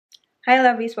Hi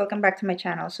lovies, welcome back to my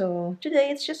channel. So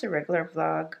today it's just a regular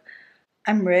vlog.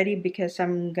 I'm ready because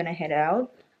I'm gonna head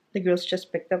out. The girls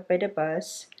just picked up by the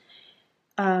bus.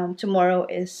 Tomorrow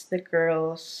is the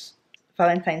girls'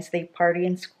 Valentine's Day party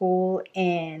in school,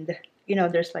 and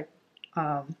there's like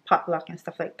potluck and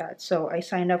stuff like that. So I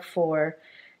signed up for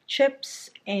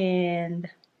chips and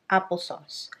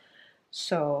applesauce.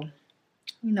 So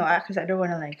because I don't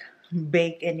want to like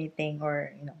bake anything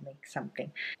or make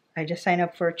something. I just signed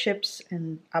up for chips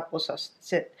and applesauce.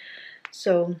 That's it.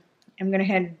 So I'm gonna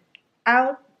head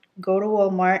out, go to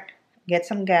Walmart, get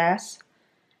some gas,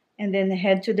 and then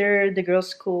head to the girls'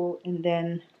 school. And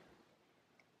then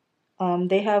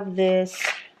they have this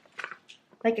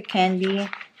like a candy,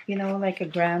 like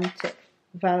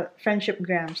a friendship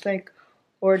grams, like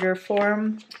order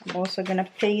form. I'm also gonna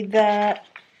pay that.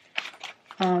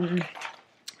 Um,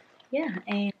 yeah,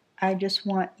 and I just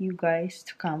want you guys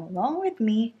to come along with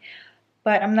me,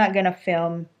 but I'm not gonna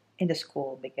film in the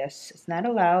school because it's not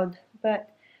allowed.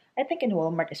 But I think in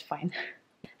Walmart is fine.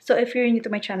 So if you're new to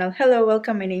my channel, hello,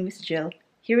 welcome, my name is Jill.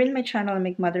 Here in my channel, I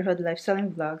make motherhood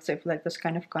lifestyling vlogs. So if you like this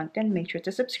kind of content, make sure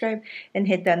to subscribe and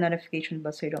hit that notification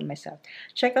bell so you don't miss out.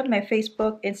 Check out my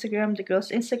Facebook, Instagram, the girls'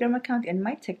 Instagram account, and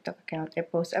my TikTok account. I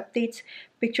post updates,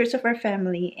 pictures of our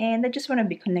family, and I just want to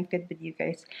be connected with you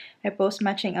guys. I post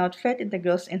matching outfit in the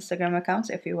girls' Instagram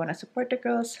accounts. If you want to support the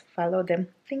girls, follow them.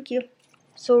 Thank you.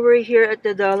 So we're here at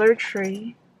the Dollar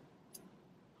Tree.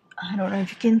 I don't know if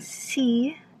you can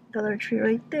see Dollar Tree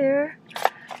right there.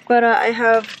 But I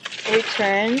have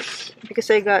returns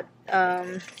because I got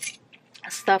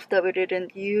stuff that we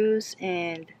didn't use,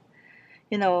 and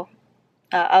you know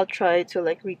I'll try to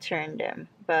like return them.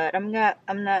 But I'm not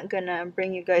gonna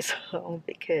bring you guys home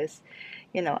because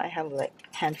I have like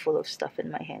a handful of stuff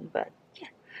in my hand. But yeah,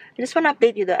 I just want to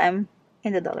update you that I'm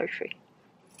in the Dollar Tree.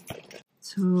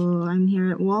 So I'm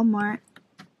here at Walmart.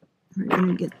 We're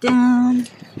gonna get down.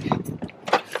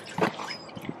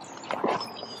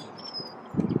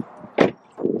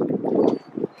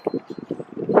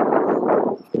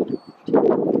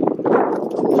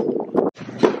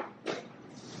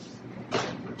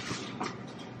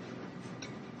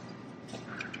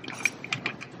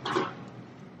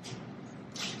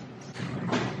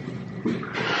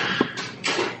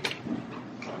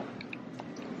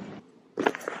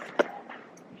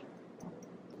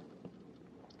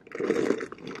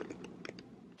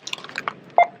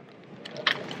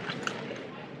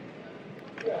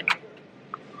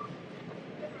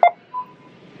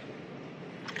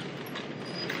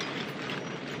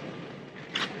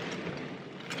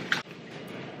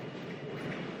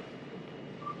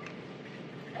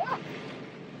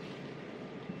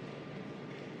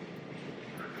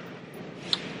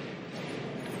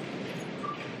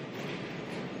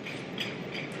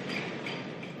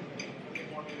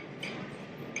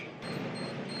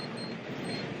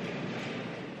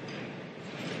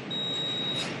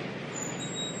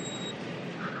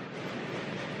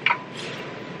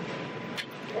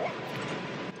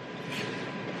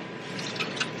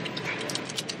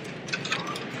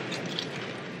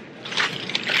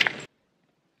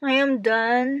 I am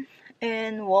done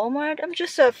in Walmart. I'm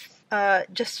just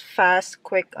just fast,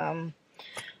 quick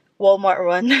Walmart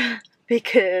run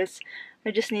because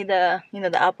I just need the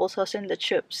applesauce and the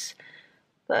chips.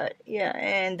 But yeah,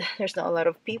 and there's not a lot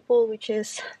of people, which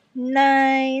is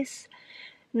nice.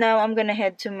 Now I'm gonna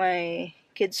head to my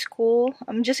kids' school.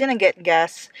 I'm just gonna get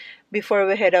gas before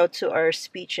we head out to our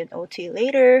speech and OT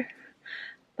later.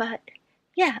 But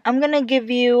yeah, I'm gonna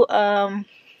give you a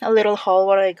little haul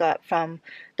what I got from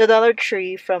the Dollar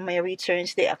Tree from my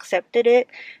returns. They accepted it,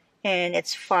 and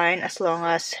it's fine as long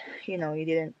as you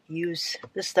didn't use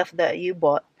the stuff that you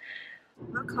bought.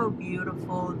 Look how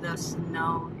beautiful the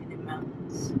snow in the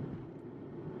mountains.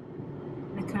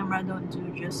 The camera don't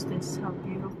do justice how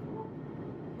beautiful.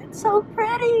 It's so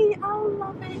pretty. I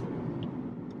love it.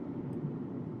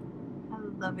 I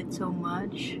love it so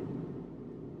much.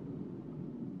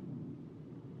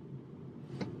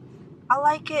 I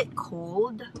like it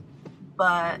cold,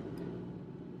 but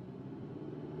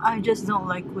I just don't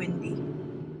like windy.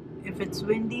 If it's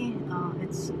windy,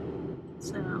 it's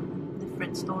a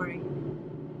different story.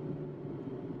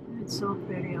 It's so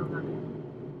pretty. I love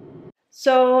it.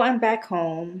 So I'm back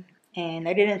home, and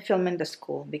I didn't film in the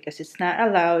school because it's not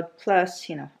allowed. Plus,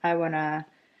 I wanna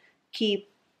keep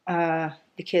the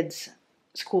kids'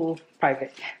 school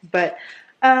private. But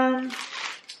um,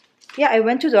 yeah, I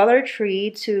went to Dollar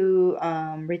Tree to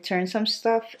return some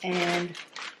stuff, and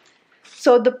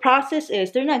so the process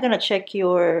is they're not gonna check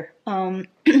your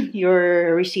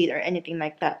your receipt or anything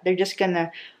like that. They're just gonna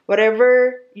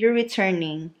whatever you're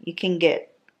returning, you can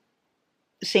get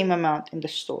same amount in the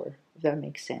store, if that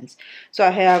makes sense. So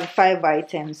I have 5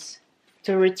 items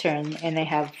to return, and I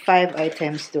have 5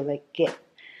 items to like get.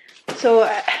 So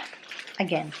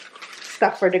again,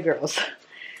 stuff for the girls.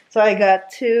 So I got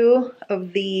 2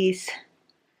 of these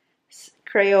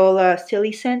Crayola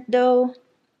silly scent dough.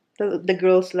 The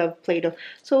girls love Play-Doh.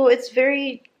 So it's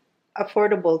very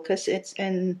affordable because it's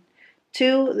in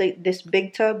 2, like this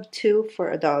big tub, 2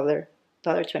 for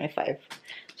 $1.25.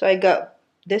 So I got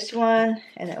this one,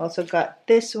 and I also got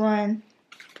this one,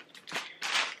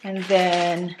 and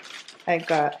then I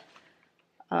got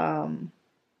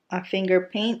a finger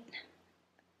paint,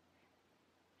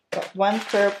 got 1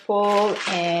 purple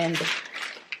and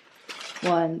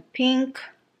 1 pink,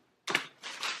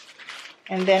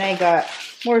 and then I got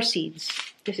more seeds.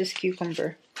 This is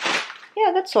cucumber.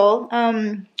 Yeah, that's all.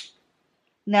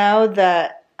 Now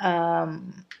that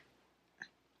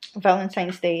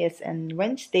Valentine's Day is on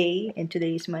Wednesday and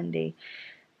today is Monday,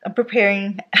 I'm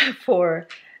preparing for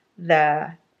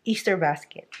the Easter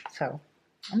basket. So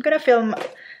I'm gonna film,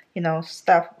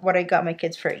 stuff what I got my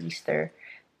kids for Easter.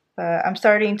 I'm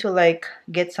starting to like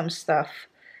get some stuff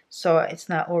so it's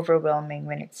not overwhelming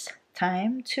when it's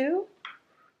time to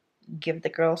give the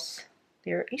girls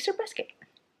their Easter basket.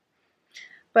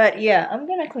 But yeah, I'm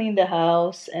gonna clean the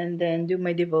house and then do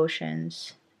my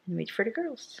devotions and wait for the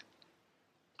girls.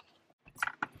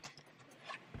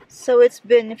 So it's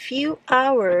been a few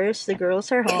hours. The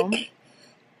girls are home.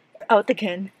 Out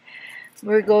again.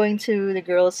 We're going to the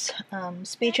girls'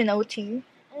 speech and OT.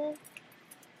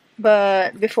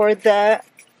 But before that,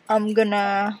 I'm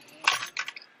gonna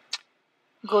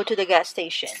go to the gas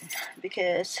station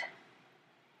because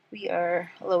we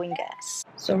are low in gas.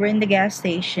 So we're in the gas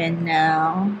station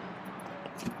now,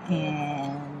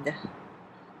 and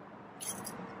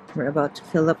we're about to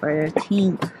fill up our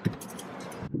tank.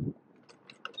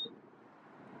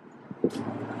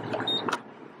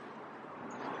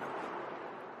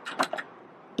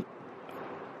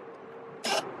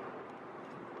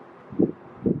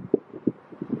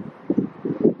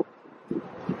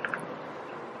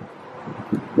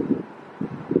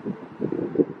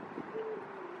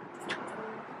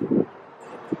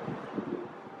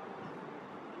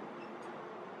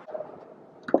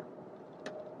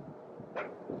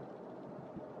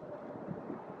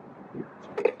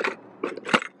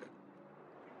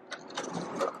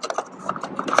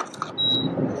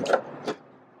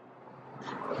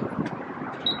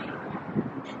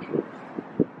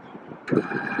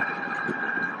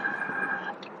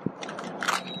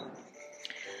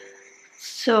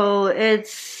 So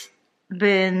it's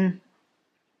been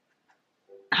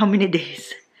how many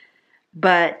days?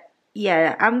 But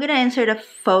yeah, I'm gonna insert a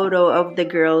photo of the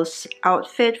girls'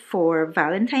 outfit for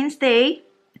Valentine's Day.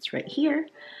 It's right here.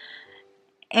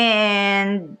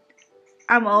 And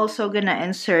I'm also gonna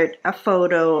insert a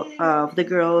photo of the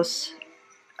girls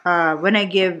when I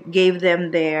gave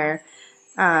them their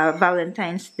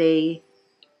Valentine's Day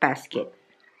basket.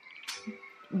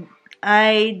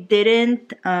 I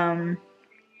didn't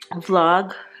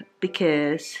vlog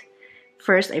because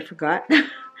first I forgot.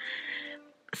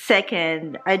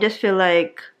 Second, I just feel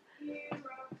like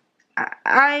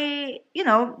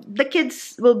the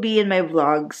kids will be in my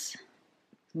vlogs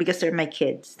because they're my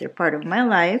kids. They're part of my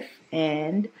life,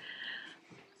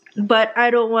 but I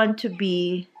don't want to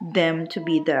be them to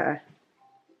be the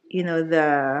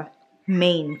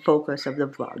main focus of the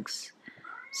vlogs.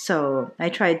 So I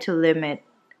tried to limit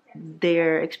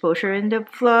their exposure in the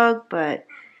vlog, but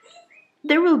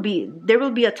there will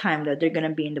be a time that they're gonna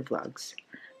be in the vlogs.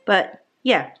 But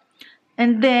yeah,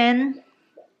 and then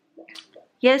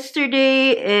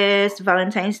yesterday is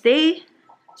Valentine's Day,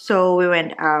 so we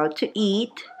went out to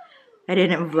eat. I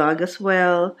didn't vlog as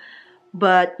well,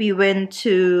 but we went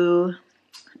to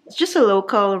just a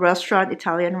local restaurant,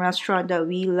 Italian restaurant that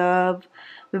we love.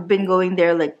 We've been going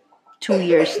there like 2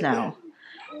 years now.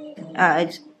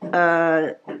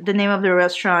 The name of the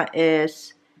restaurant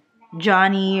is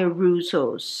Johnny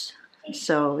Russo's.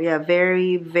 So yeah,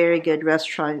 very, very good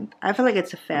restaurant. I feel like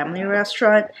it's a family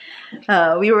restaurant.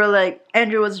 We were like,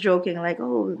 Andrew was joking like,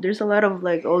 oh, there's a lot of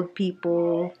like old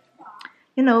people,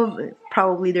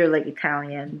 probably they're like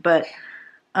Italian, but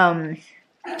I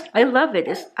love it.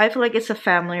 I feel like it's a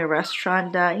family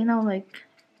restaurant that, like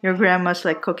your grandma's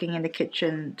like cooking in the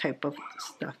kitchen type of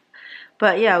stuff.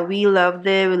 But yeah, we loved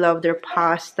it. We love their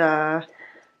pasta,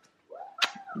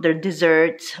 their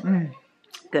desserts.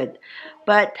 Good.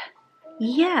 But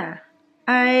yeah,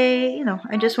 I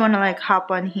just want to like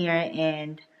hop on here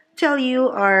and tell you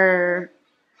our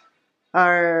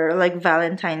like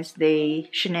Valentine's Day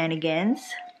shenanigans.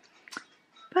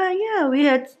 But yeah, we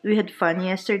had fun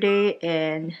yesterday,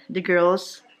 and the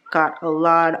girls got a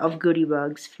lot of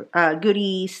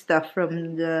goodie stuff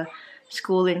from the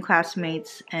school and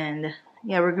classmates, and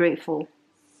yeah, we're grateful.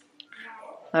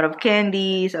 A lot of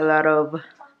candies, a lot of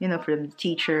from the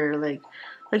teacher, like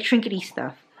trinkety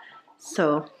stuff.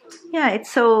 So yeah,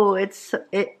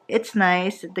 it's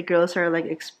nice that the girls are like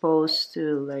exposed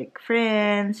to like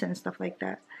friends and stuff like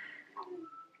that.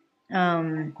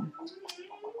 Um,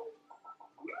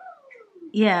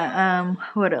 yeah.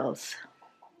 What else?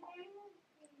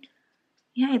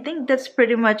 Yeah, I think that's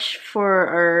pretty much for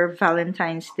our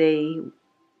Valentine's Day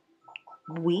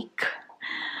week.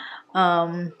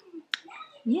 Um,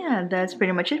 yeah, that's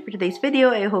pretty much it for today's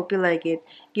video. I hope you like it.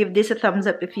 Give this a thumbs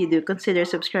up if you do. Consider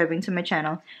subscribing to my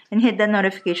channel and hit that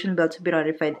notification bell to be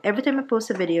notified every time I post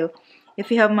a video.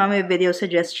 If you have mommy video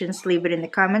suggestions, leave it in the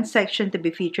comment section to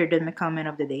be featured on my comment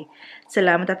of the day.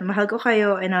 Salamat at mahal ko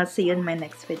kayo, and I'll see you in my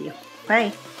next video.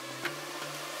 Bye!